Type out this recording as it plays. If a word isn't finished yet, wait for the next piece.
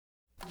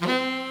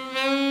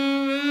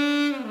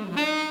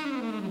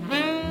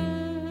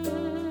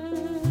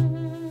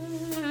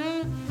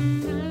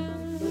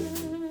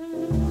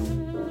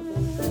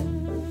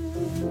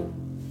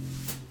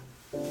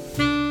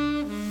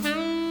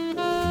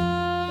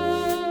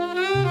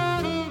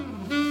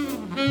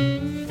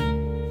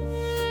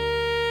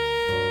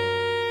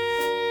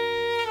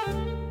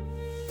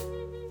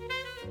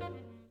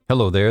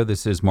Hello there,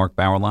 this is Mark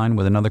Bauerlein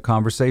with another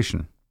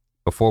conversation.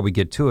 Before we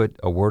get to it,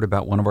 a word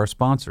about one of our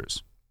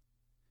sponsors.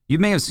 You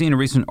may have seen a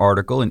recent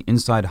article in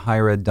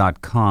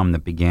InsideHigherEd.com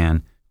that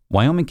began,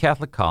 Wyoming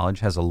Catholic College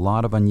has a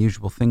lot of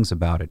unusual things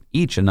about it,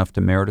 each enough to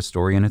merit a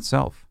story in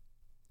itself.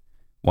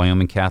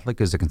 Wyoming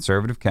Catholic is a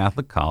conservative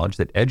Catholic college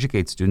that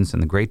educates students in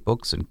the great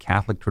books and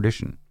Catholic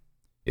tradition.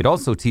 It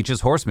also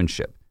teaches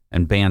horsemanship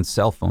and bans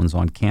cell phones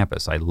on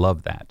campus. I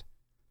love that.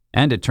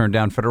 And it turned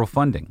down federal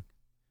funding.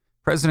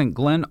 President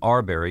Glenn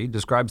Arbery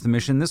describes the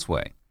mission this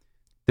way.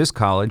 This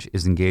college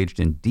is engaged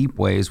in deep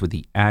ways with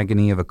the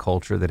agony of a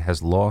culture that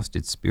has lost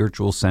its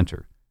spiritual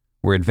center.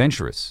 We're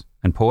adventurous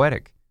and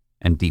poetic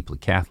and deeply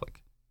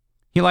Catholic.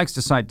 He likes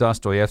to cite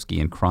Dostoevsky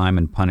in Crime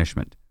and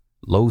Punishment.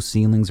 Low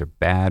ceilings are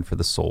bad for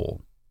the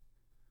soul.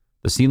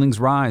 The ceilings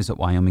rise at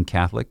Wyoming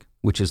Catholic,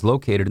 which is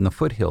located in the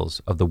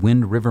foothills of the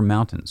Wind River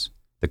Mountains.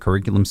 The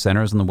curriculum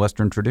centers on the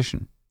Western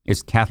tradition.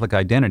 Its Catholic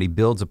identity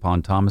builds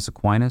upon Thomas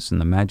Aquinas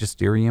and the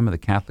magisterium of the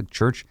Catholic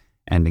Church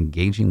and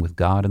engaging with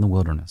God in the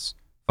wilderness.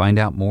 Find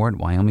out more at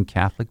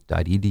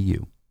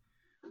wyomingcatholic.edu.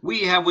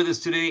 We have with us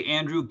today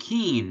Andrew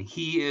Keene.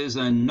 He is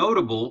a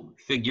notable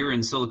figure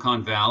in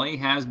Silicon Valley,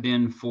 has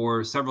been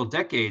for several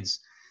decades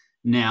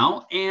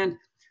now, and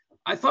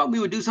I thought we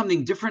would do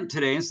something different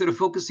today. Instead of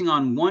focusing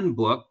on one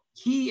book,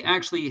 he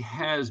actually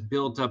has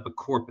built up a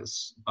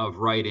corpus of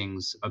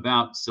writings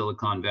about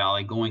Silicon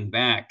Valley going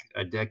back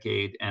a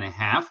decade and a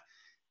half.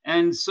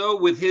 And so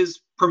with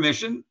his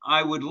permission,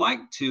 I would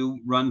like to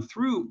run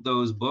through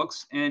those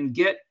books and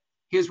get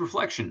his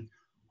reflection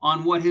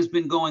on what has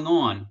been going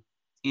on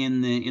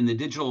in the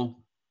digital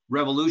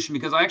revolution,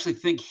 because I actually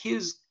think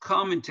his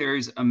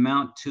commentaries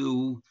amount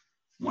to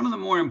one of the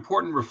more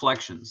important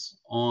reflections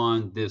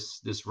on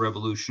this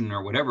revolution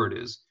or whatever it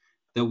is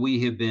that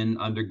we have been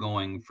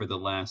undergoing for the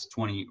last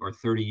 20 or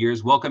 30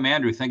 years. Welcome,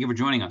 Andrew. Thank you for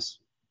joining us.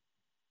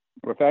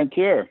 Well, thank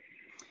you.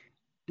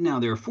 Now,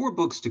 there are 4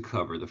 books to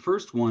cover. The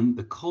first one,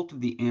 The Cult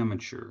of the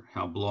Amateur,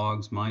 How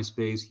Blogs,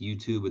 MySpace,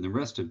 YouTube, and the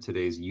rest of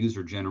today's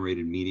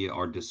user-generated media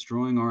are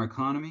destroying our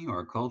economy,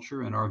 our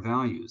culture, and our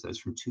values. That's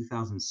from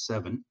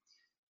 2007.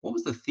 What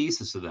was the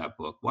thesis of that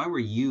book? Why were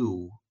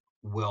you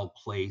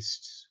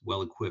well-placed,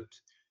 well-equipped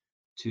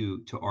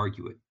to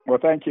argue it? Well,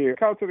 thank you.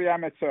 Cult of the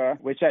Amateur,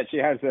 which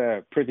actually has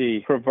a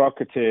pretty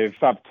provocative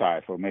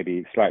subtitle,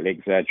 maybe slightly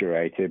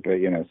exaggerated, but,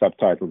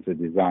 subtitles are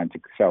designed to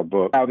sell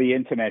books. How the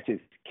internet is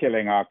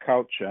killing our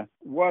culture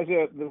was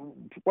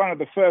one of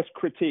the first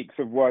critiques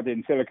of what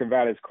in Silicon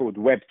Valley is called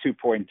Web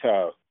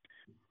 2.0,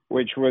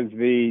 which was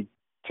the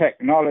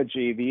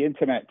technology, the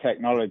internet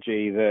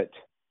technology that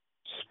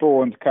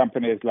spawned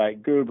companies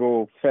like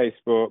Google,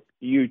 Facebook,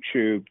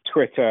 YouTube,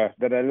 Twitter,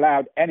 that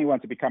allowed anyone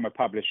to become a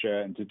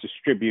publisher and to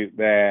distribute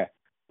their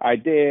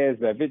ideas,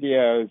 their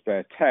videos,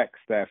 their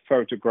text, their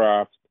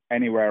photographs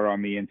anywhere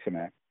on the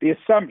internet. The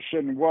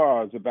assumption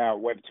was about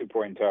Web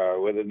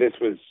 2.0, whether this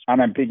was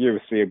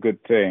unambiguously a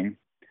good thing,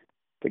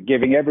 that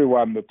giving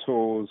everyone the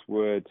tools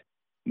would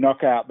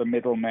knock out the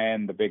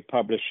middlemen, the big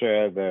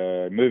publisher,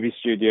 the movie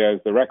studios,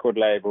 the record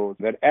labels,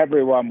 that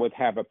everyone would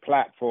have a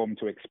platform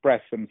to express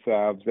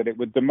themselves, that it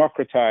would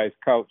democratize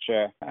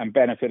culture and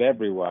benefit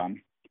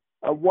everyone.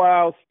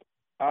 Whilst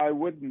I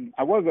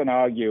wasn't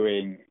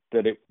arguing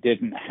that it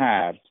didn't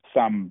have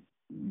some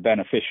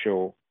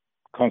beneficial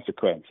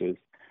consequences,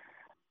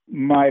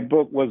 my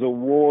book was a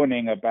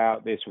warning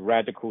about this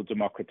radical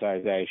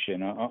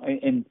democratization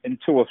in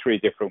 2 or 3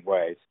 different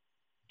ways.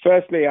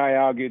 Firstly, I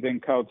argued in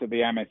Cult of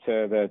the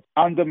Amateur that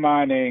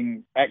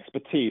undermining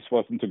expertise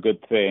wasn't a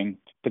good thing,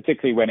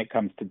 particularly when it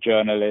comes to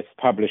journalists,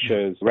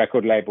 publishers,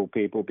 record label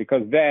people,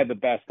 because they're the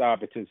best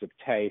arbiters of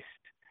taste.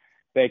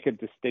 They could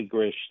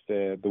distinguish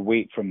the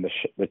wheat from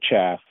the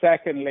chaff.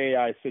 Secondly,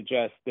 I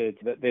suggested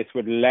that this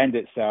would lend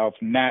itself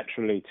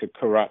naturally to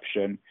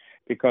corruption,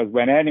 because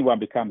when anyone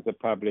becomes a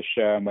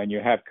publisher and when you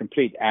have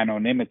complete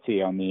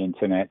anonymity on the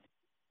internet,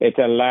 it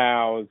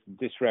allows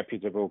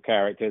disreputable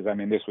characters. I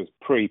mean, this was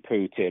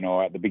pre-Putin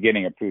or at the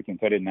beginning of Putin,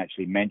 so I didn't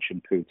actually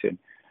mention Putin.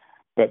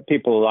 But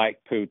people like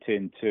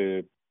Putin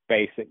to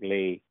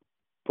basically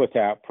put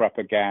out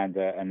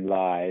propaganda and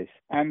lies.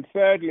 And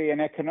thirdly, in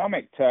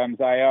economic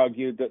terms, I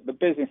argued that the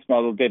business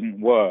model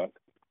didn't work.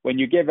 When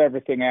you give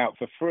everything out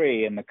for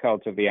free in the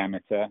Cult of the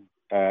Amateur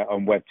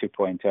on Web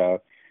 2.0,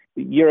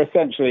 you're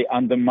essentially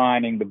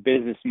undermining the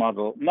business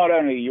model. Not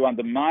only are you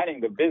undermining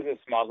the business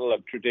model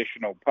of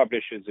traditional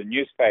publishers and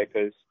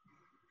newspapers,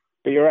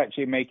 but you're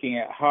actually making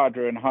it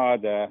harder and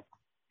harder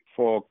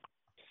for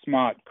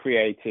smart,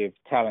 creative,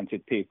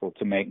 talented people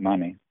to make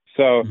money.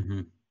 So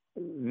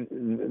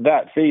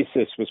that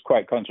thesis was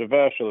quite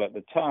controversial at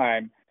the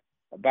time.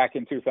 Back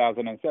in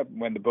 2007,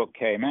 when the book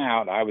came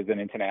out, I was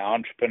an internet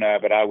entrepreneur,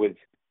 but I was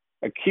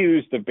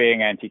accused of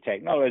being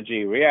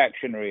anti-technology,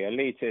 reactionary,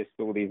 elitist,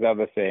 all these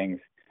other things.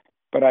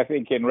 But I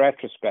think in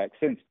retrospect,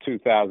 since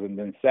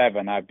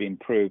 2007, I've been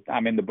proved,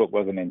 the book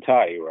wasn't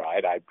entirely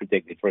right. I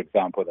predicted, for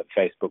example, that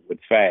Facebook would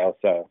fail.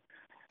 So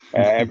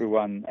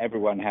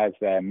Everyone has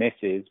their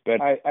misses,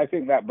 but I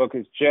think that book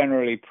has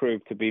generally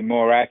proved to be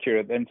more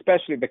accurate, and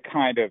especially the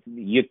kind of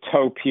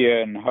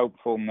utopian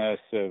hopefulness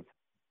of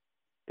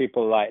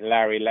people like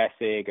Larry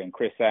Lessig and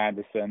Chris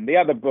Anderson. The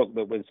other book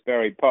that was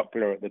very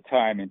popular at the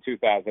time in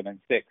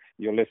 2006,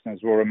 your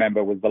listeners will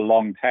remember, was The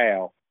Long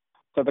Tail.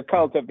 So the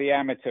cult of the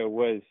amateur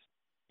was,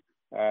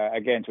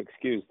 again, to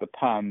excuse the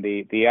pun,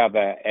 the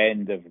other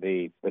end of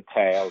the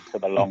tail to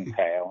the long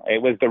tail.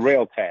 It was the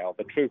real tail,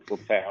 the truthful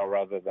tail,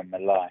 rather than the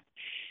lie.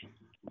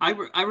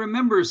 I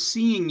remember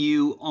seeing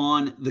you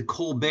on the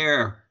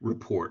Colbert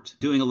Report,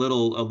 doing a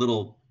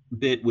little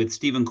bit with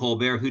Stephen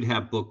Colbert, who'd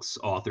have books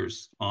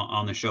authors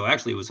on the show.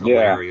 Actually, it was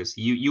hilarious.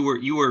 Yeah.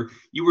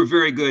 You were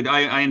very good.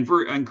 I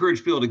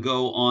encourage people to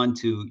go on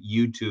to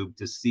YouTube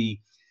to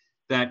see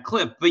that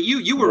clip. But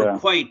you were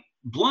quite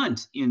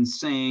blunt in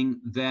saying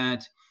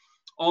that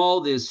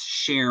all this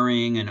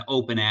sharing and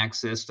open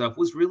access stuff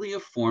was really a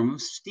form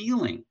of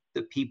stealing,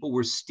 that people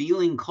were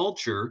stealing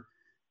culture,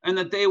 and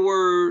that they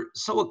were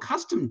so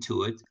accustomed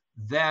to it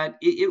that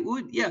it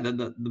would,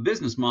 the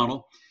business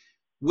model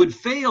would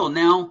fail.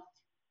 Now,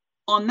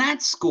 on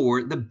that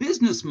score, the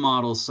business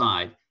model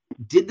side,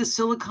 did the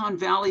Silicon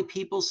Valley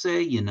people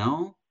say, he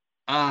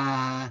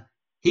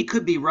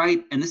could be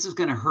right, and this is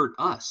going to hurt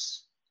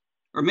us?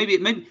 Or maybe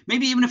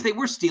even if they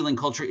were stealing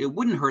culture, it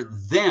wouldn't hurt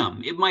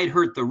them. It might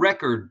hurt the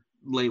record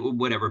label,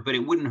 whatever, but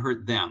it wouldn't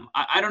hurt them.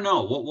 I don't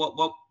know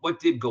what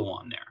did go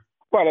on there.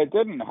 Well, it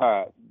didn't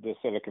hurt the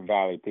Silicon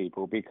Valley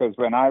people, because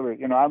when I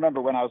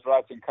remember when I was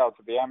writing Cult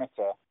of the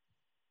Amateur,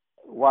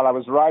 while I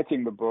was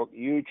writing the book,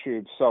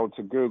 YouTube sold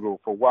to Google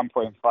for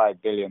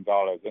 $1.5 billion.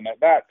 And at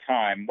that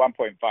time,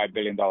 $1.5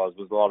 billion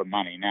was a lot of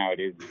money. Now it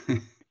is,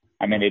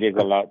 it is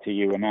a lot to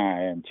you and I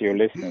and to your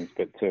listeners,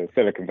 but to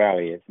Silicon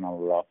Valley, it's not a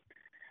lot.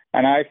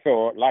 And I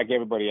thought, like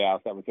everybody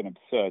else, that was an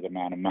absurd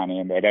amount of money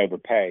and they'd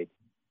overpaid.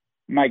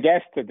 My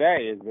guess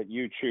today is that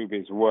YouTube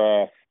is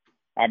worth,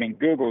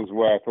 Google's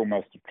worth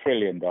almost $1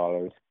 trillion.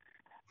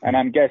 And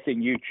I'm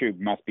guessing YouTube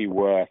must be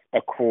worth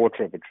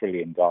 $250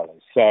 billion.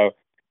 So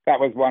that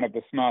was one of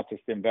the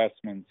smartest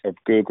investments of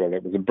Google.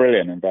 It was a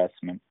brilliant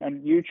investment.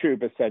 And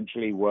YouTube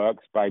essentially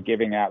works by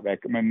giving out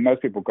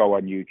most people go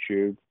on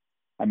YouTube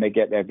and they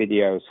get their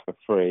videos for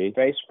free.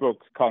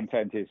 Facebook's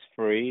content is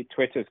free.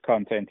 Twitter's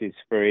content is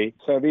free.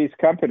 So these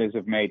companies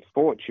have made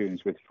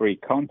fortunes with free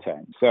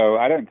content. So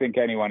I don't think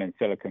anyone in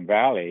Silicon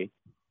Valley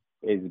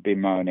is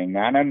bemoaning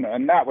that.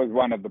 And that was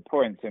one of the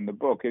points in the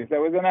book, is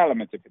there was an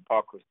element of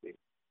hypocrisy,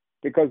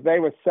 because they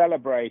were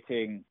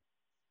celebrating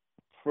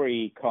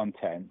free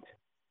content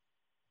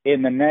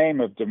in the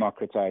name of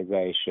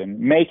democratization,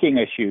 making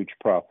a huge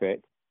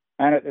profit,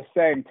 and at the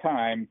same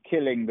time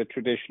killing the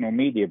traditional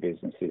media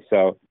businesses.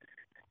 So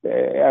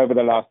over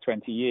the last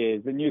 20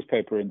 years, the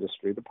newspaper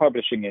industry, the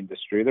publishing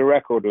industry, the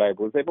record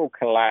labels, they've all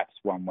collapsed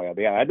one way or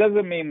the other. It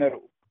doesn't mean that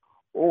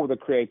all the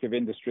creative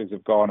industries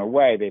have gone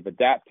away. They've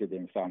adapted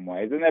in some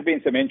ways. And there have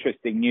been some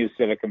interesting new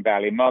Silicon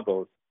Valley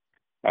models.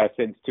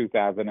 Since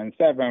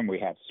 2007, we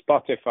have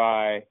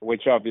Spotify,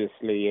 which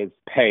obviously is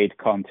paid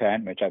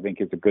content, which I think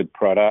is a good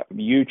product.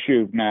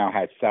 YouTube now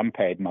has some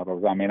paid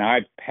models. I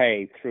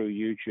pay through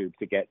YouTube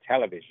to get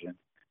television.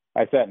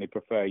 I certainly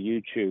prefer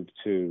YouTube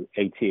to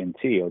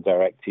AT&T or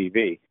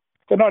DirecTV.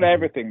 So not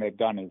everything they've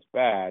done is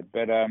bad,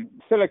 but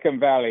Silicon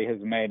Valley has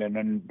made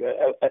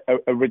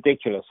a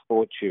ridiculous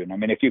fortune.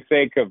 If you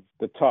think of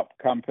the top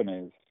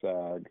companies,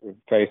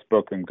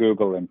 Facebook and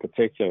Google in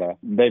particular,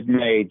 they've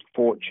made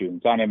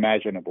fortunes,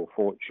 unimaginable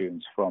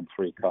fortunes from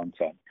free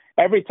content.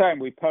 Every time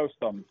we post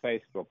on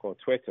Facebook or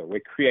Twitter, we're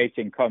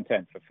creating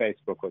content for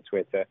Facebook or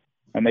Twitter,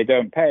 and they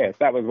don't pay us.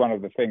 That was one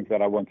of the things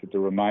that I wanted to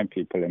remind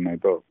people in my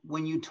book.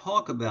 When you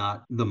talk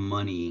about the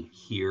money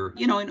here,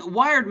 in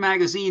Wired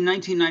magazine,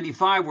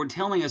 1995, we're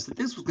telling us that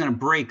this was going to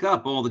break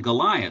up all the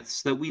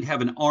Goliaths, that we'd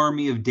have an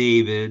army of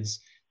Davids.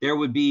 There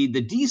would be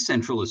the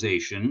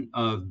decentralization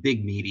of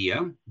big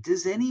media.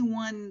 Does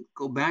anyone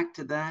go back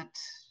to that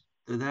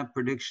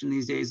prediction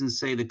these days and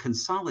say the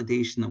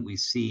consolidation that we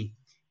see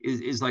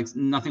is like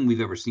nothing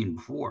we've ever seen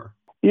before?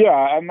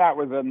 Yeah, and that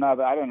was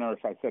another, I don't know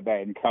if I said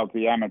that in Cult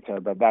the Amateur,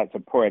 but that's a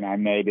point I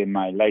made in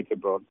my later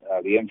book,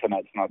 The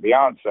Internet's Not the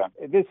Answer.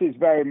 This is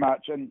very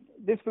much, and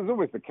this was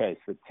always the case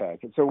with tech,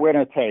 it's a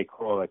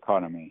winner-take-all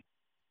economy.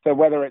 So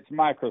whether it's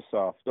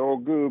Microsoft or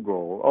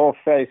Google or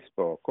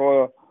Facebook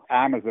or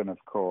Amazon, of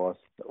course,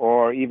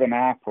 or even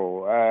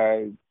Apple,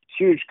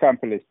 huge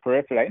companies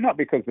proliferate, not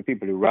because the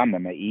people who run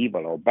them are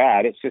evil or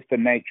bad, it's just the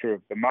nature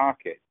of the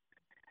market.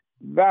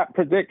 That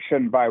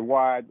prediction by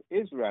Wired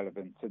is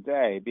relevant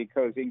today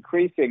because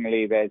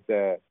increasingly there's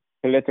a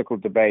political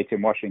debate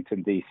in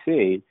Washington,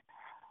 D.C.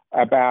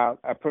 about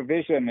a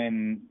provision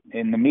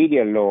in the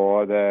media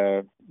law,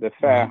 the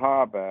Fair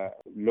Harbor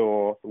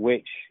law,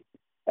 which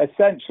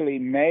essentially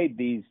made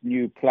these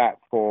new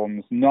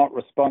platforms not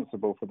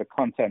responsible for the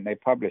content they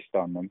published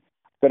on them,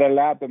 but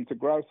allowed them to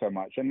grow so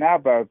much. And now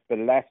both the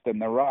left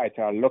and the right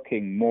are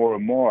looking more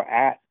and more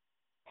at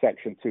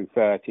Section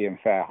 230 and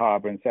Fair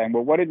Harbor and saying,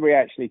 well, what did we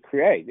actually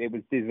create? It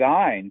was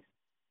designed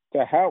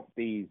to help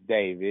these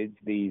Davids,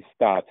 these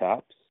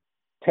startups,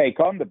 take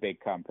on the big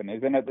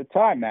companies. And at the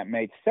time, that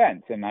made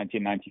sense in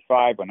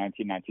 1995 or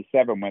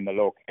 1997 when the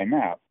law came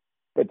out.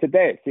 But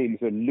today it seems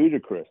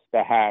ludicrous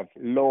to have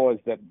laws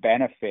that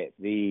benefit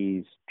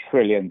these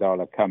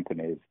trillion-dollar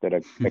companies that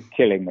are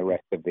killing the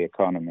rest of the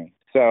economy.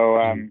 So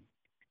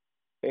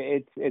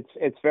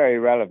it's very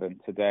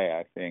relevant today,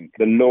 I think.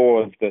 The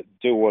laws that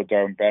do or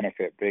don't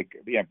benefit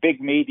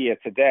big media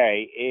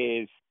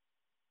today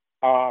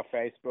are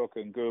Facebook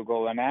and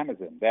Google and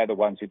Amazon. They're the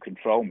ones who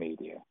control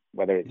media,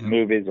 whether it's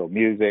movies or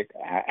music,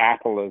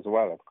 Apple as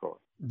well, of course.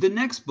 The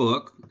next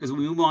book, as we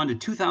move on to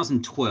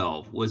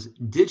 2012, was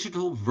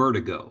Digital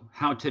Vertigo,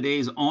 How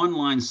Today's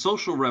Online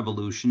Social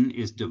Revolution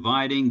is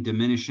Dividing,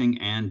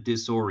 Diminishing, and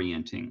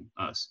Disorienting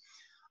Us.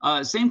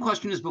 Same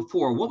question as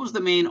before. What was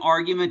the main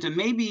argument? And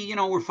maybe,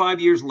 we're 5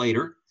 years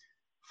later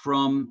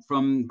from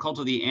Cult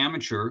of the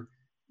Amateur.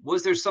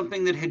 Was there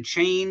something that had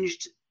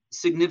changed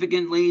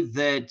significantly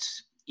that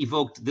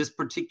evoked this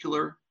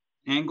particular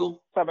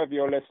angle? Some of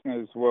your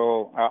listeners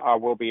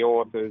will be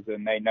authors,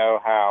 and they know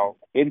how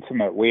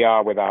intimate we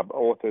are with our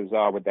authors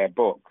are with their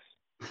books.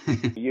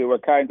 You were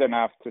kind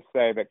enough to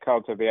say that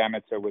Cult of the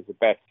Amateur was a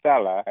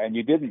bestseller, and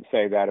you didn't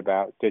say that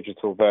about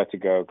Digital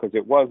Vertigo, because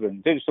it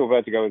wasn't. Digital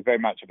Vertigo is very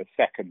much of a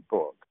second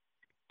book,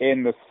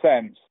 in the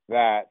sense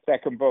that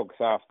second books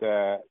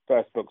after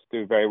first books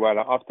do very well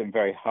are often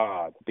very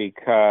hard,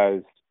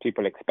 because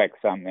people expect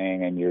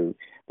something, and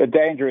the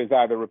danger is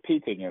either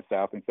repeating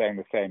yourself and saying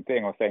the same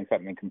thing or saying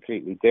something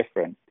completely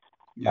different.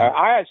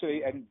 Yeah.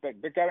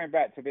 But going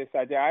back to this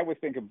idea, I always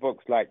think of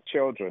books like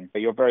children.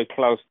 You're very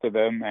close to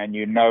them, and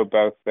you know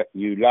both that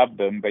you love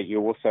them, but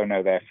you also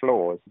know their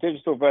flaws.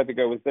 Digital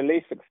Vertigo was the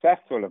least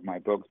successful of my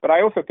books, but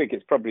I also think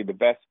it's probably the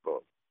best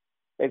book.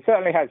 It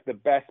certainly has the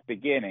best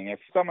beginning. If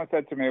someone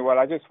said to me, well,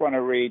 I just want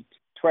to read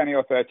 20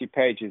 or 30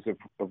 pages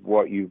of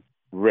what you've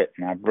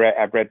written, I've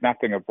read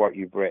nothing of what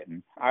you've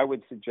written, I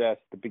would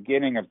suggest the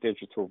beginning of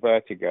Digital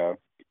Vertigo,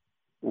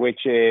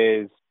 which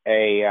is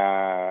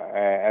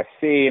a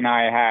scene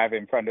I have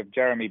in front of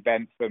Jeremy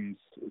Bentham's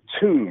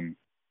tomb,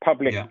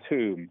 public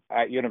tomb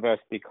at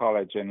University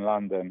College in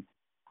London.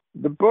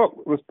 The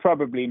book was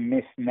probably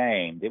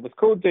misnamed. It was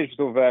called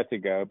Digital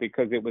Vertigo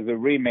because it was a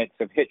remix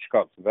of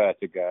Hitchcock's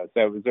Vertigo.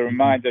 So it was a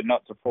reminder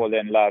not to fall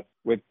in love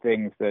with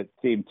things that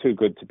seem too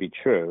good to be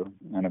true.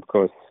 And of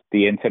course,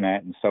 the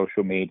internet and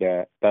social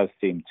media does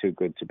seem too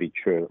good to be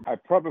true. I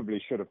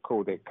probably should have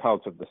called it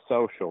Cult of the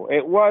Social.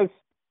 It was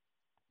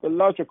the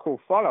logical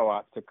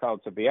follow-up to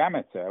Cult of the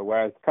Amateur,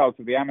 whereas Cult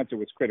of the Amateur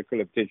was critical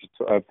of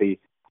the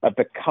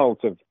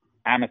cult of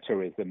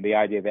amateurism, the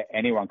idea that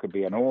anyone could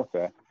be an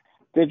author.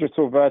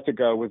 Digital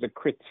Vertigo was a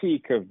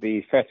critique of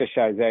the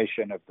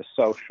fetishization of the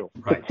social,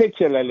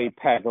 particularly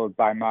peddled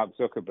by Mark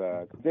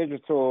Zuckerberg.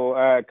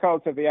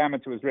 Cult of the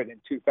Amateur was written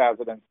in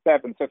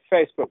 2007, so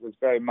Facebook was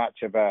very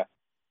much of a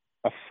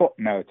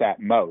footnote at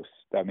most.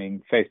 I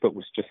mean, Facebook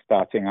was just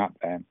starting up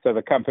then. So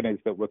the companies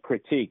that were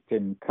critiqued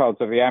in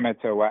Cult of the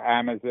Amateur were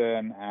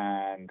Amazon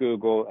and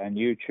Google and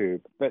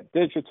YouTube. But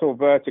Digital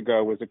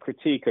Vertigo was a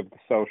critique of the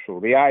social,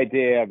 the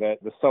idea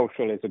that the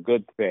social is a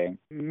good thing.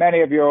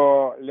 Many of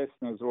your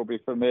listeners will be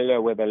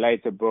familiar with a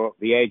later book,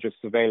 The Age of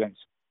Surveillance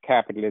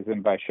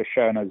Capitalism by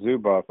Shoshana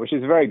Zuboff, which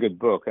is a very good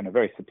book and a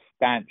very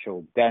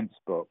substantial, dense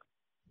book.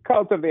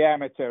 Cult of the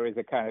Amateur is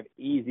a kind of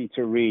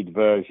easy-to-read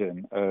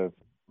version of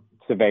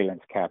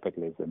surveillance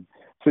capitalism,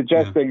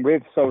 suggesting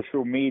with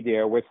social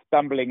media, we're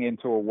stumbling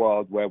into a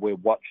world where we're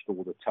watched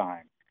all the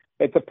time.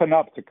 It's a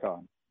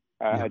panopticon,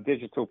 a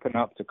digital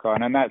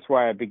panopticon. And that's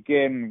why I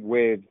begin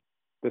with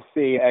the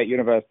scene at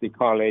University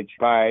College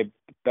by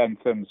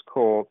Bentham's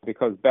Court,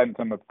 because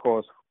Bentham, of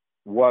course,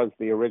 was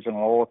the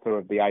original author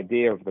of the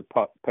idea of the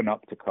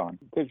panopticon.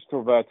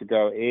 Digital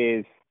Vertigo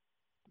is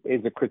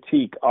a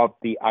critique of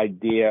the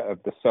idea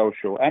of the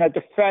social and a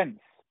defense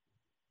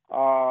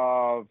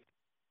of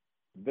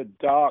the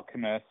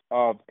darkness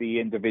of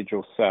the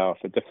individual self,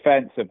 a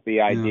defense of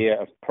the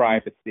idea of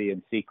privacy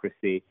and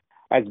secrecy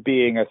as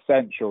being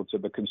essential to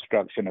the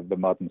construction of the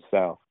modern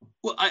self.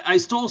 Well, I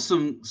stole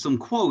some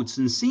quotes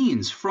and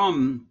scenes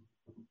from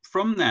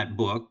that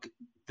book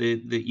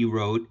that you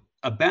wrote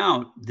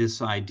about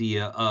this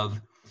idea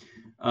of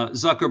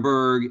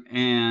Zuckerberg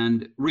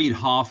and Reid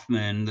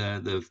Hoffman,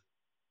 the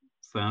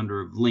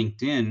founder of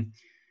LinkedIn,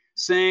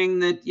 saying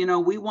that,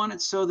 we want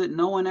it so that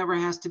no one ever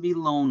has to be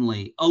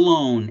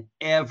alone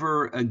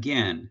ever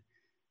again.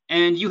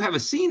 And you have a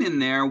scene in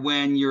there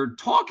when you're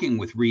talking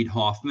with Reid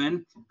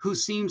Hoffman, who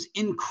seems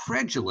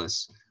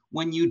incredulous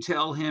when you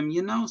tell him,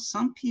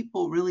 some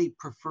people really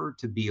prefer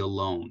to be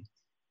alone.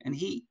 And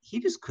he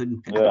just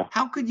couldn't.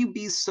 How could you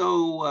be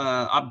so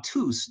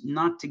obtuse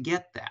not to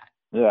get that?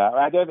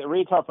 Yeah,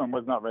 Reid Hoffman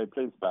was not very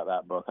pleased about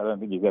that book. I don't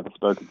think he's ever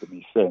spoken to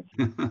me since.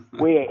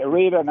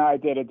 Reid and I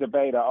did a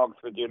debate at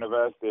Oxford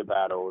University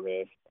about all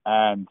this.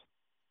 And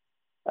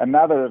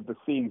another of the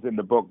scenes in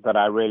the book that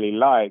I really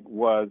like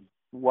was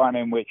one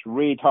in which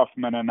Reid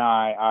Hoffman and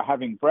I are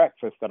having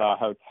breakfast at our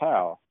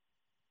hotel,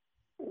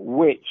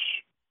 which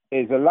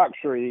is a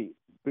luxury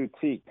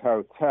boutique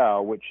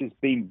hotel, which is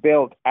being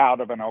built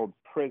out of an old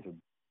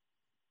prison.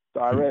 So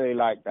I really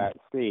like that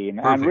scene.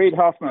 Perfect. And Reid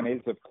Hoffman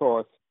is, of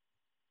course,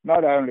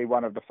 not only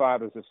one of the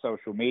fathers of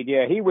social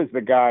media, he was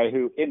the guy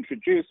who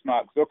introduced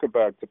Mark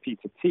Zuckerberg to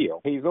Peter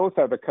Thiel. He's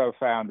also the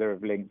co-founder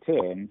of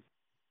LinkedIn,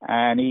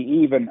 and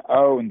he even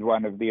owned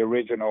one of the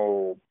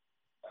original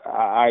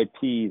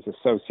IPs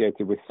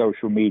associated with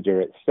social media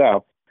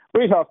itself.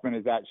 Reid Hoffman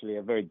is actually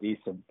a very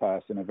decent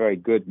person, a very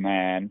good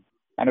man,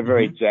 and a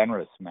very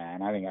generous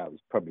man. I think I was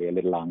probably a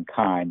little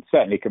unkind,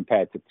 certainly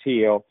compared to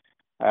Thiel.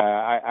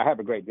 I have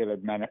a great deal of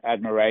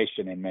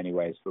admiration in many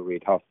ways for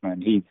Reid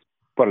Hoffman. He's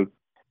put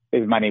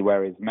his money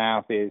where his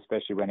mouth is,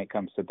 especially when it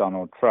comes to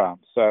Donald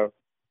Trump. So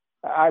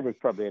I was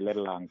probably a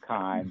little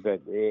unkind,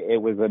 but it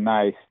was a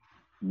nice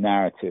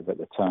narrative at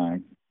the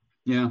time.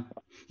 Yeah.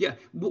 Yeah.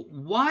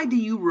 Why do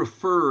you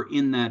refer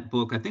in that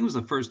book? I think it was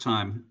the first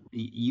time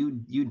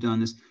you'd done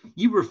this.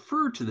 You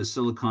refer to the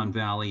Silicon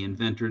Valley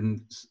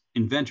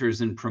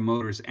inventors and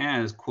promoters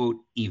as, quote,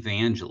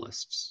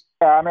 evangelists.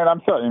 Yeah, I mean,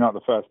 I'm certainly not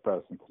the first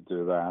person to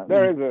do that.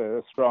 There is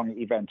a strong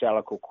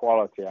evangelical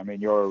quality. I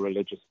mean, you're a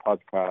religious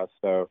podcast,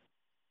 so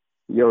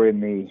you're in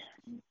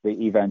the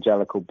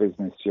evangelical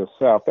business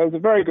yourself. There was a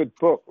very good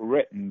book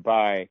written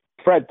by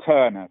Fred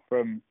Turner,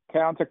 From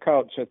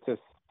Counterculture to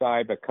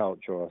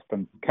Cyberculture, or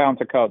From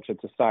Counterculture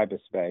to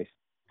Cyberspace.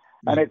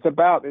 And it's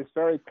about this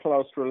very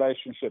close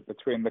relationship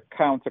between the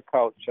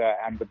counterculture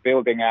and the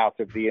building out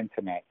of the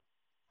internet,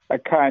 a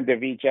kind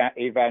of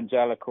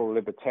evangelical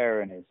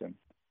libertarianism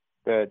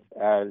that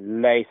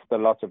laced a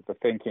lot of the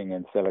thinking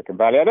in Silicon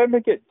Valley. I don't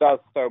think it does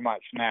so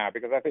much now,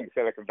 because I think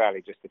Silicon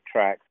Valley just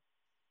attracts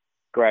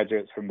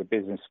graduates from the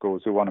business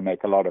schools who want to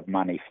make a lot of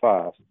money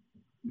fast.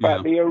 Yeah.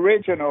 But the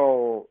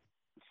original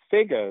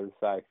figures,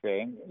 I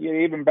think,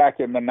 even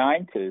back in the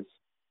 90s,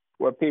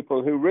 were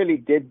people who really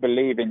did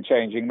believe in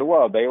changing the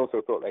world. They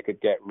also thought they could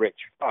get rich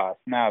fast.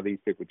 Now these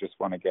people just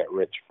want to get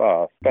rich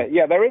fast. But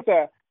yeah, there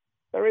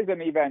is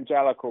an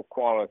evangelical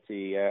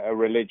quality, a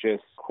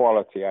religious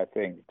quality, I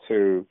think,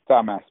 to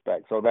some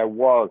aspects, or there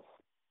was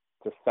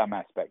to some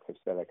aspects of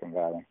Silicon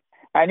Valley.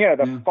 And,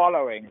 the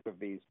followings of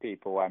these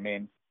people, I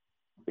mean,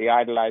 the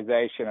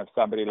idolization of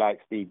somebody like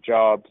Steve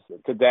Jobs.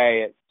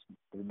 Today, it's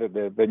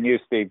the new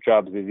Steve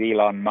Jobs is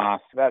Elon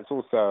Musk. That's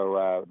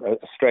also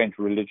a strange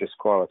religious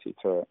quality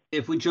to it.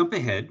 If we jump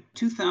ahead,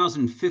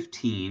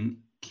 2015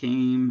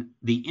 came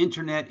The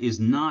Internet is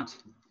Not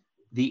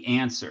the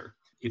Answer.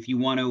 If you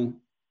want to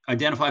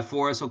identify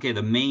for us, okay,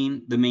 the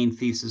main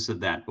thesis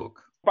of that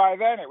book. By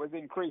then, it was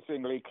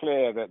increasingly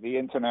clear that the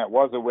internet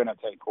was a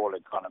winner-take-all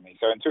economy.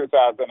 So in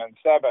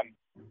 2007,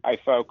 I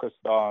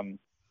focused on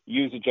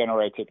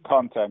user-generated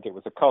content. It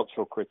was a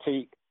cultural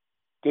critique.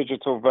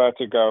 Digital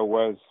Vertigo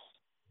was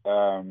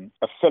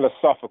a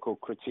philosophical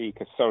critique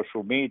of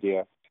social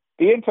media.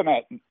 The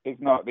internet is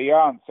not the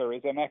answer,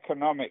 is an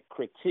economic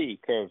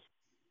critique of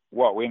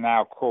what we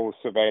now call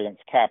surveillance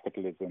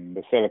capitalism,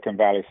 the Silicon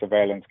Valley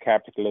surveillance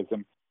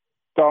capitalism,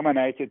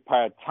 dominated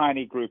by a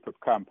tiny group of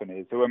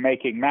companies who are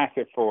making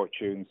massive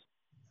fortunes,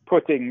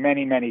 putting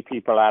many, many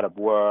people out of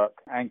work,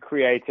 and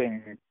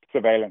creating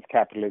surveillance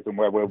capitalism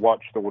where we're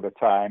watched all the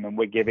time and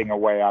we're giving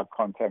away our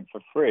content for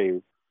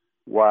free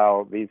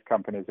while these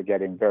companies are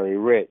getting very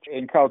rich.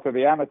 In Cult of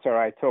the Amateur,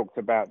 I talked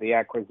about the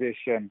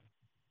acquisition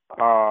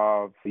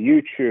of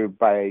YouTube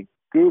by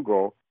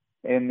Google.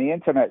 In The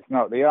Internet's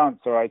Not the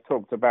Answer, I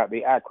talked about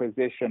the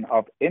acquisition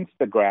of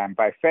Instagram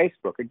by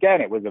Facebook.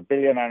 Again, it was $1.5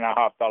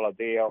 billion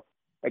deal.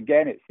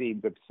 Again, it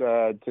seemed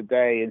absurd.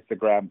 Today,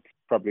 Instagram's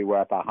probably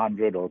worth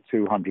 $100 or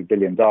 $200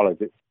 billion.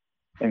 It's,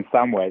 in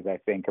some ways, I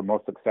think, a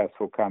more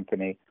successful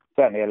company,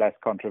 certainly a less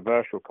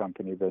controversial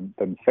company than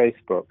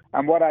Facebook.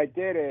 And what I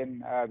did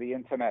in The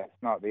Internet's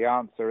Not the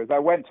Answer is I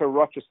went to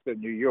Rochester,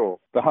 New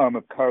York, the home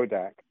of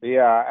Kodak.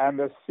 Yeah, and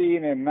the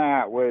scene in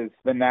that was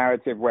the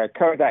narrative where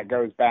Kodak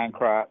goes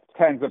bankrupt,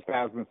 tens of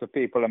thousands of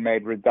people are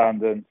made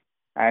redundant,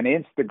 and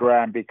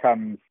Instagram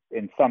becomes,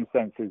 in some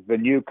senses, the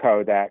new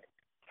Kodak,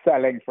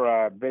 selling for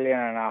 $1.5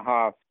 billion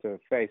to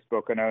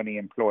Facebook and only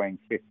employing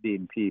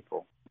 15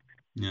 people.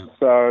 Yeah.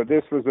 So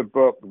this was a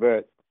book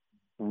that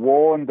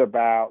warned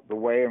about the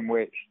way in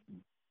which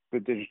the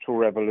digital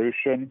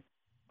revolution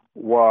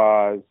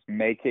was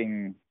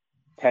making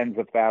tens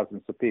of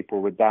thousands of people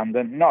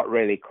redundant, not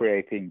really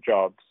creating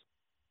jobs,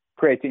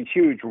 creating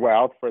huge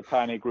wealth for a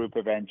tiny group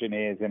of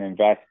engineers and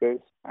investors,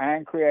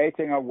 and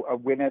creating a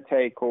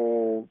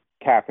winner-take-all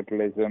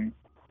capitalism,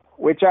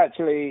 which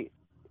actually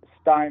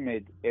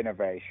stymied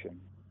innovation,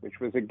 which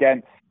was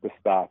against the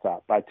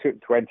startup. By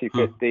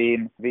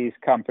 2015, these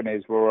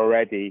companies were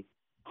already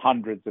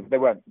they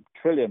weren't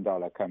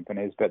trillion-dollar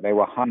companies, but they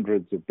were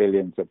hundreds of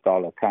billions of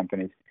dollar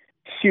companies,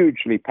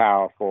 hugely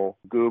powerful.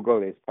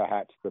 Google is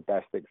perhaps the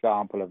best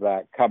example of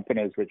that.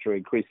 Companies which are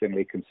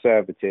increasingly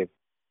conservative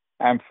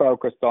and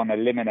focused on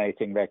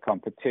eliminating their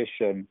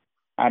competition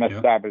and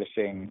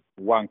establishing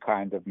one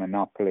kind of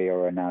monopoly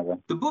or another.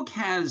 The book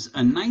has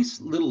a nice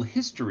little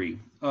history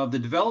of the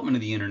development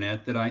of the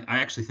internet that I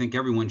actually think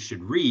everyone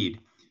should read.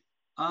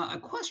 A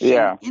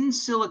question, in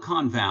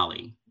Silicon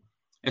Valley,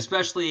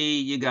 especially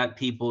you got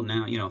people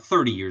now,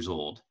 30 years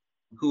old,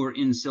 who are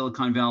in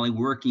Silicon Valley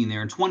working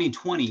there in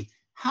 2020,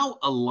 how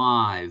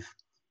alive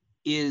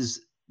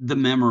is the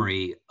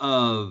memory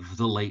of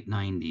the late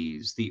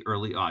 90s, the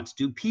early aughts?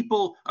 Do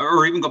people,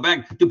 or even go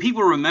back, do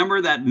people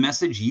remember that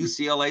message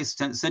UCLA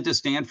sent to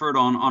Stanford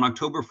on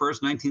October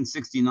 1st,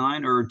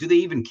 1969, or do they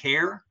even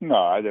care? No,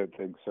 I don't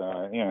think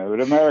so.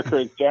 But America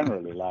is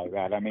generally like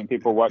that. I mean,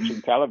 people watching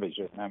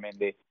television. I mean,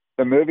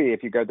 the movie,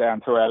 if you go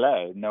down to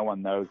LA, no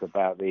one knows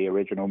about the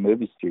original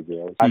movie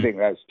studios. I think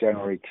that's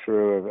generally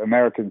true of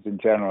Americans in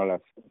general.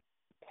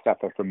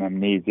 Suffer from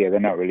amnesia.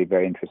 They're not really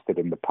very interested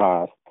in the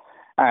past.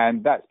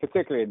 And that's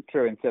particularly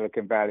true in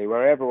Silicon Valley,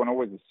 where everyone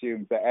always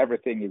assumes that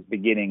everything is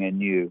beginning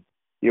anew.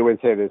 You always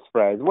hear this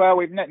phrase, well,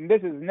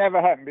 this has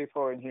never happened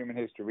before in human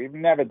history. We've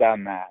never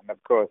done that. And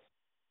of course,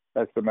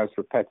 that's the most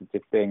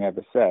repetitive thing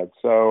ever said.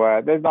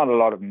 So there's not a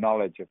lot of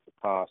knowledge of the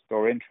past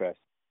or interest,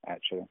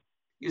 actually.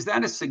 Is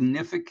that a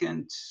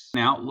significant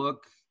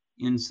outlook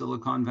in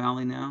Silicon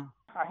Valley now?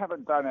 I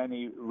haven't done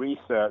any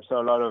research, so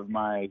a lot of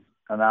my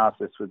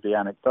analysis would be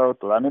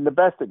anecdotal. I mean, the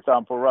best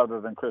example,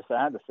 rather than Chris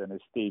Anderson,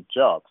 is Steve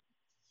Jobs.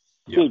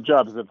 Steve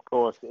Jobs, of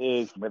course,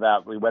 is,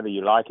 without whether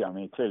you like it, I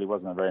mean, he clearly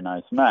wasn't a very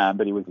nice man,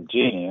 but he was a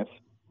genius.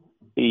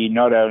 He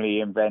not only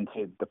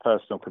invented the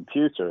personal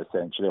computer,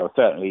 essentially, or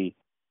certainly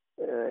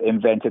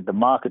invented the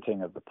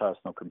marketing of the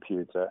personal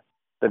computer,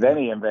 but then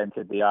he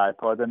invented the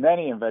iPod, and then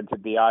he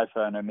invented the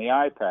iPhone and the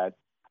iPad.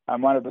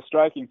 And one of the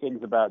striking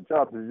things about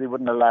Jobs is he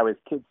wouldn't allow his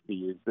kids to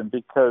use them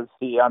because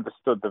he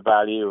understood the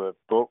value of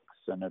books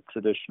and of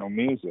traditional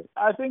music.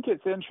 I think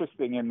it's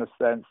interesting in the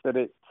sense that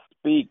it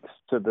speaks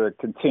to the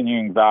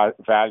continuing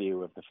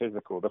value of the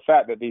physical. The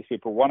fact that these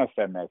people want to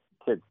send their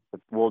kids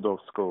to Waldorf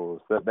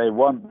schools, that they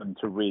want them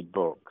to read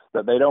books,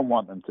 that they don't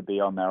want them to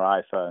be on their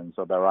iPhones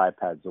or their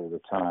iPads all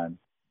the time,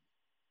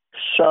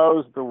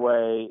 shows the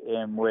way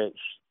in which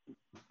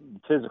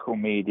physical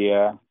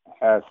media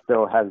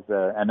still has,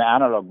 and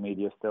analog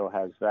media still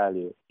has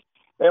value.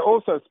 It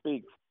also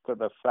speaks to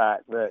the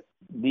fact that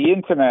the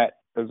internet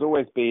has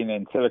always been,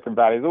 in Silicon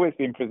Valley, has always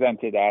been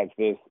presented as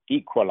this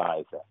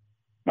equalizer,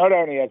 not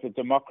only as a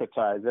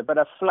democratizer, but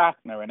a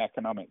flattener in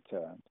economic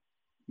terms.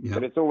 Yeah.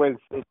 But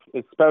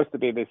it's supposed to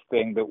be this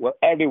thing that will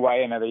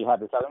everywhere, you have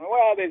this,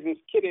 well, there's this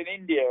kid in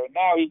India, and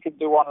now he can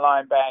do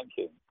online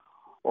banking.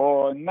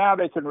 Or now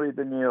they can read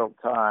the New York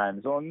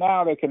Times, or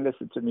now they can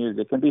listen to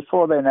music, and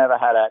before they never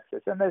had access.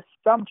 And there's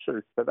some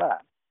truth to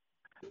that.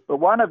 But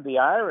one of the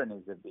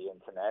ironies of the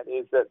internet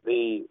is that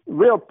the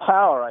real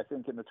power, I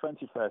think, in the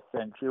 21st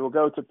century will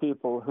go to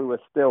people who are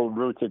still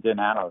rooted in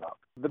analog.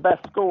 The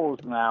best schools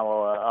now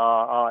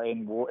are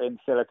in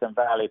Silicon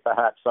Valley,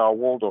 perhaps, are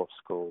Waldorf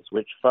schools,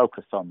 which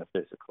focus on the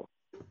physical.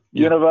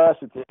 Yeah.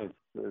 Universities,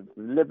 the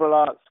liberal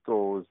arts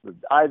schools, the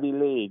Ivy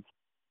League,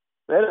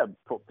 they don't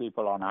put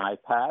people on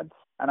iPads.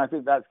 And I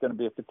think that's going to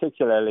be a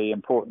particularly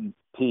important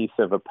piece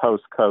of a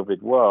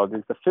post-COVID world,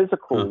 is the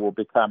physical will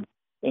become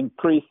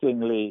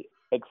increasingly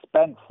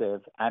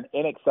expensive and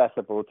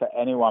inaccessible to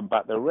anyone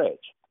but the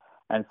rich.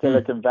 And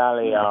Silicon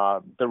Valley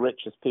are the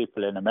richest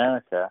people in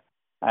America,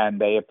 and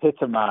they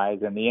epitomize,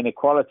 and the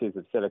inequalities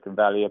of Silicon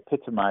Valley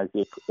epitomize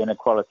the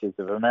inequalities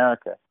of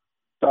America.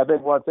 So I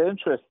think what's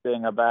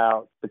interesting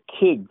about the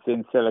kids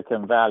in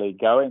Silicon Valley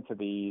going to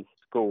these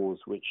schools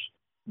which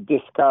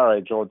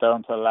discourage or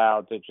don't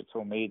allow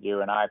digital media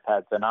and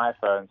iPads and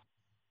iPhones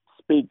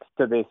speaks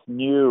to this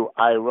new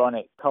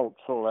ironic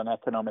cultural and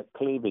economic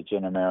cleavage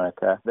in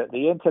America, that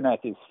the internet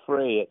is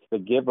free, it's the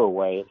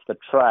giveaway, it's the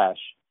trash,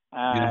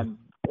 and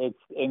it's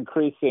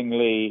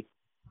increasingly,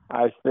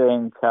 I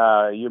think,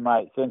 you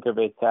might think of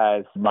it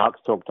as, Marx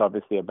talked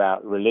obviously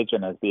about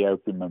religion as the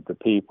opium of the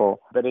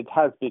people, but it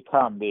has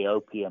become the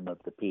opium of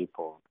the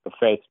people, the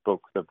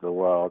Facebooks of the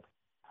world.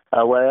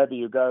 Wherever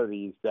you go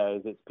these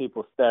days, it's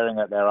people staring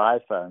at their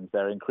iPhones.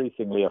 They're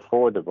increasingly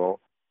affordable.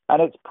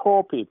 And it's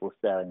poor people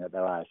staring at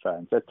their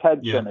iPhones.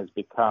 Attention has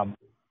become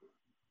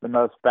the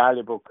most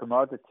valuable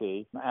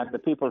commodity. And the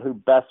people who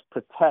best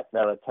protect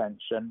their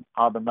attention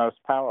are the most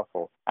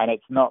powerful. And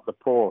it's not the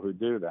poor who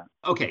do that.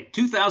 Okay,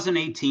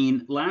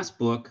 2018, last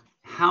book,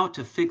 How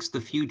to Fix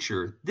the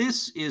Future.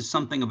 This is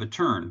something of a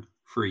turn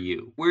for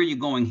you. Where are you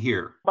going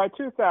here? By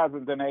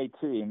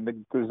 2018,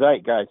 the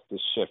zeitgeist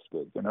has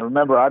shifted.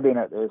 Remember, I've been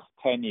at this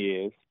 10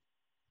 years.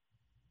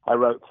 I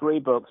wrote 3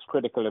 books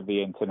critical of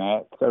the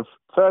internet. So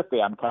firstly,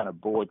 I'm kind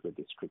of bored with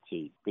this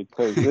critique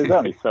because there's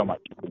only so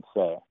much you can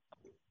say.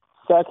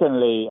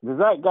 Secondly, the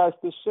zeitgeist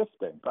is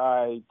shifting.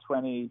 By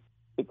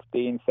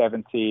 2016,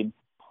 17,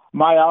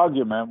 my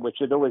argument, which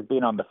had always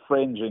been on the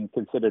fringe and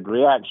considered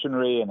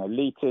reactionary and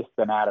elitist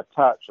and out of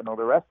touch and all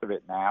the rest of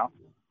it now,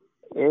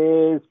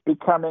 is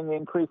becoming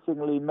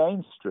increasingly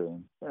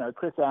mainstream.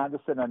 Chris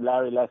Anderson and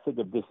Larry Lessig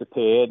have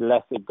disappeared.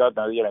 Lessig, God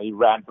knows, he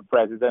ran for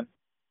president.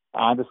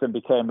 Anderson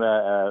became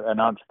a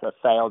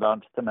failed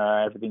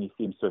entrepreneur. Everything he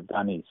seems to have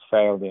done, he's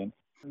failed in.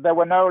 There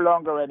were no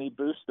longer any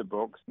booster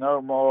books,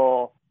 no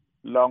more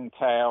long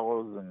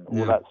tails and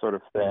all that sort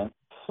of thing.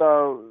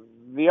 So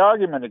the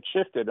argument had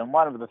shifted, and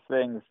one of the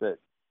things that,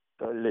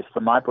 at least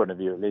from my point of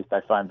view, at least I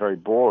find very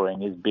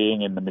boring, is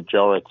being in the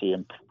majority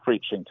and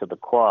preaching to the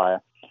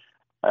choir.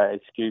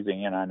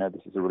 excusing, I know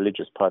this is a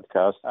religious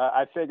podcast.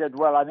 I figured,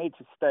 well, I need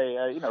to stay,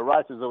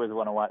 writers always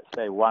want to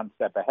stay one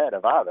step ahead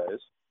of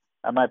others.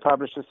 And my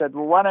publisher said,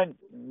 well, why don't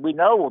we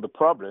know all the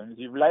problems?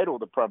 You've laid all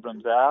the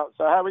problems out.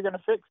 So how are we going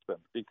to fix them?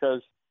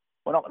 Because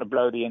we're not going to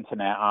blow the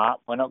internet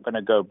up. We're not going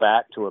to go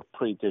back to a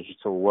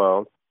pre-digital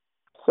world.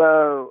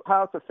 So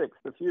How to Fix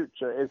the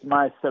Future is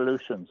my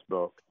solutions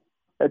book.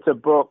 It's a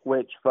book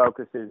which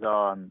focuses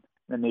on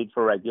the need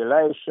for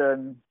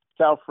regulation,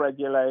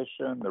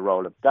 self-regulation, the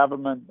role of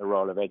government, the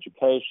role of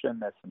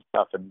education. There's some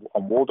stuff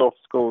on Waldorf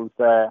schools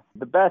there.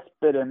 The best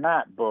bit in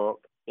that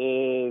book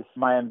is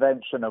my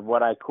invention of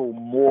what I call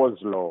Moore's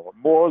Law.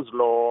 Moore's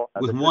Law,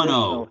 with the one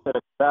traditional O.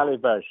 Silicon Valley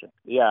version.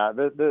 Yeah,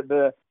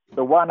 the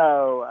 1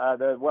 O,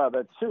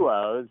 the 2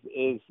 O's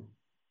is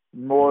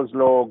Moore's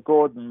Law.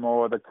 Gordon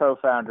Moore, the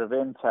co-founder of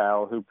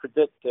Intel, who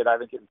predicted, I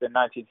think it was in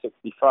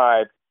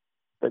 1965,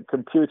 that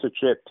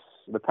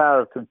the power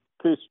of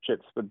computer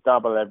chips would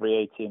double every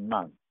 18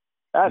 months.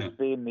 That's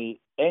been the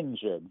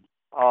engine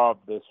of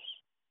this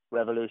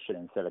revolution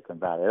in Silicon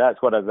Valley.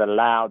 That's what has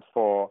allowed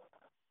for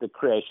the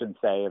creation,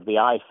 say, of the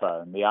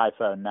iPhone. The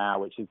iPhone now,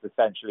 which is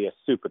essentially a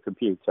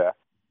supercomputer,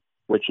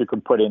 which you can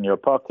put in your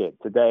pocket.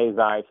 Today's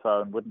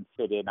iPhone wouldn't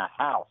fit in a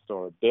house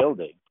or a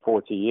building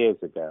 40 years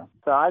ago.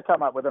 So I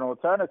come up with an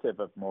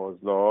alternative of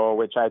Moore's Law,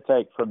 which I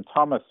take from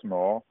Thomas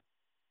More,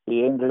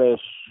 the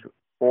English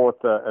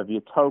author of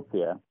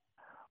Utopia,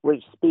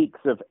 which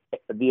speaks of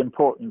the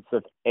importance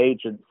of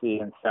agency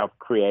and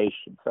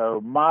self-creation. So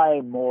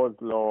my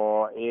Moore's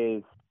Law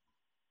is,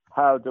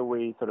 how do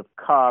we sort of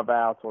carve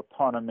out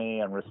autonomy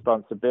and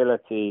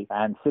responsibility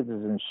and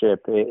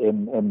citizenship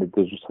in the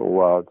digital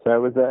world?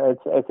 So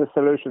it's a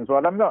solutions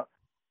world. I'm not,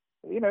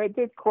 it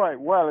did quite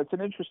well. It's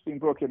an interesting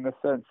book in the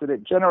sense that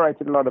it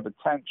generated a lot of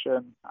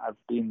attention. I've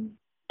been,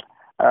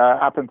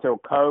 up until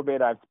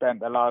COVID, I've spent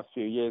the last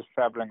few years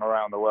traveling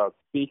around the world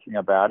speaking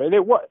about it.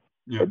 It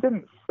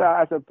didn't sell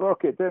as a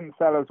book. It didn't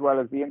sell as well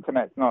as The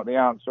Internet's Not the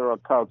Answer or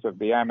Cult of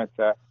the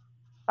Amateur.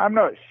 I'm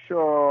not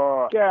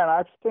sure. Again,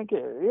 I think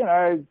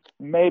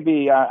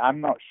maybe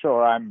I'm not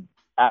sure I'm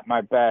at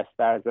my best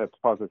as a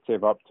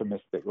positive,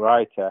 optimistic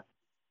writer.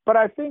 But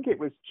I think it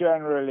was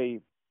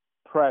generally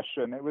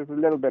prescient. It was a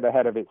little bit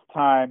ahead of its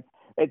time.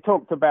 It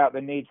talked about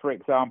the need, for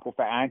example,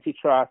 for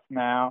antitrust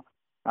now.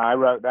 I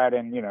wrote that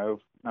in, and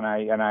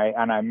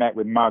I met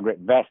with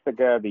Margaret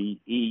Vestager, the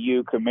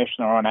EU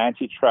Commissioner on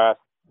Antitrust,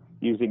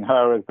 using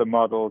her as the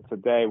model.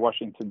 Today,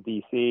 Washington,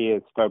 D.C.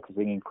 is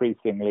focusing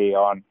increasingly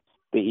on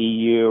the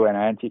EU and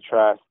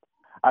antitrust.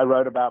 I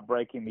wrote about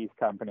breaking these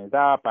companies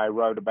up. I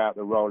wrote about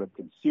the role of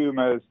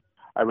consumers.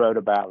 I wrote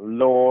about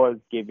laws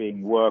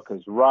giving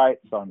workers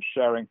rights on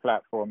sharing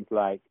platforms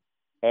like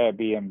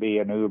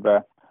Airbnb and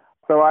Uber.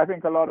 So I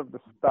think a lot of the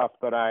stuff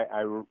that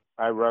I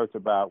wrote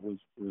about was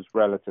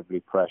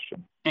relatively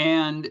prescient.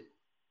 And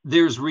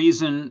there's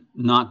reason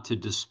not to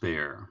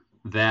despair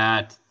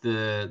that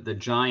the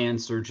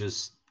giants are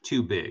just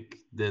too big,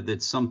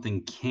 that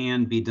something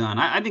can be done.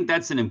 I think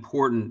that's an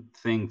important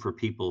thing for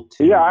people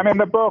to... Yeah, I mean,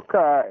 the book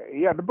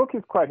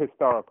is quite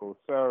historical.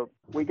 So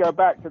we go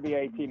back to the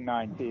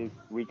 1890s,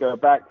 we go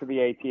back to the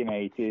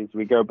 1880s,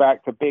 we go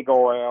back to big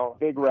oil,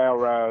 big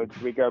railroads,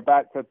 we go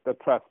back to the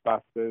trust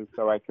busters.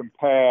 So I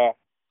compare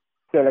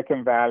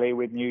Silicon Valley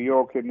with New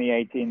York in the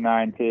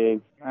 1890s,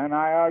 and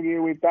I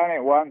argue we've done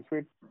it once,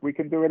 we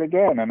can do it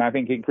again. And I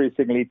think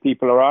increasingly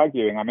people are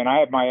arguing. I mean,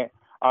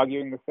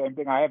 arguing the same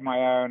thing. I have my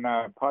own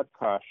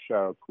podcast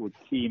show called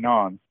Keen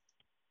On,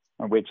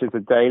 which is a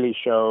daily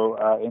show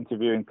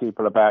interviewing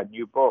people about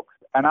new books.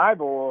 And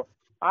I've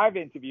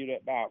interviewed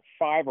about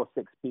 5 or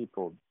 6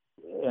 people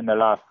in the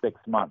last 6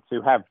 months who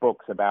have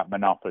books about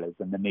monopolies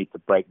and the need to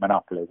break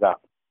monopolies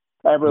up.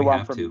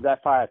 Everyone from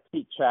Zephyr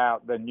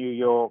Teachout, the New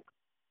York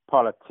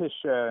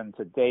politician,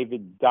 to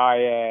David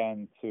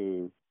Diane,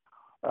 to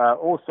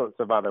all sorts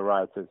of other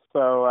writers.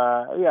 So,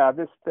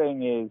 this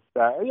thing is,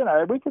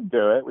 we can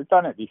do it. We've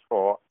done it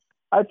before.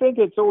 I think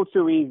it's all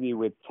too easy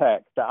with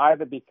tech to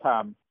either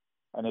become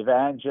an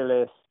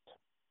evangelist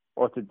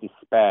or to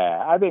despair.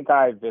 I think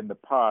I've, in the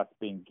past,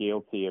 been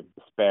guilty of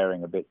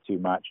despairing a bit too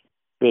much,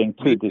 being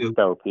too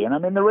dystopian. I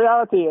mean, the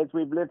reality is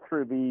we've lived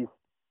through these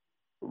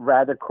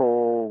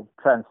radical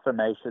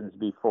transformations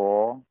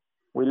before.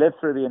 We lived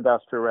through the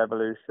Industrial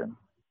Revolution.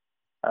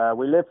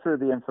 We lived through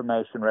the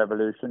information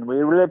revolution.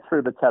 We lived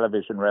through the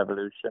television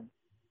revolution.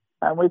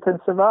 And we can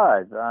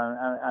survive.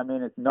 I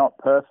mean, it's not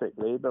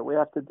perfectly, but we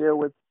have to deal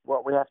with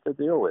what we have to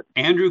deal with.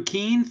 Andrew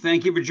Keen,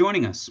 thank you for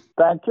joining us.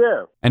 Thank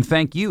you. And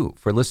thank you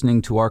for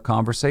listening to our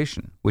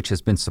conversation, which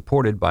has been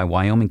supported by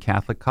Wyoming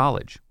Catholic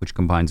College, which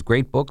combines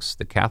great books,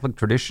 the Catholic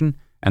tradition,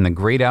 and the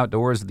great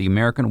outdoors of the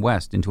American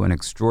West into an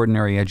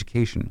extraordinary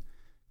education.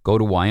 Go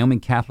to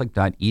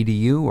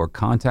wyomingcatholic.edu or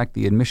contact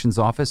the admissions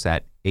office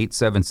at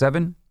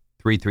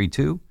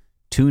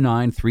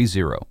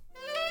 877-332-2930.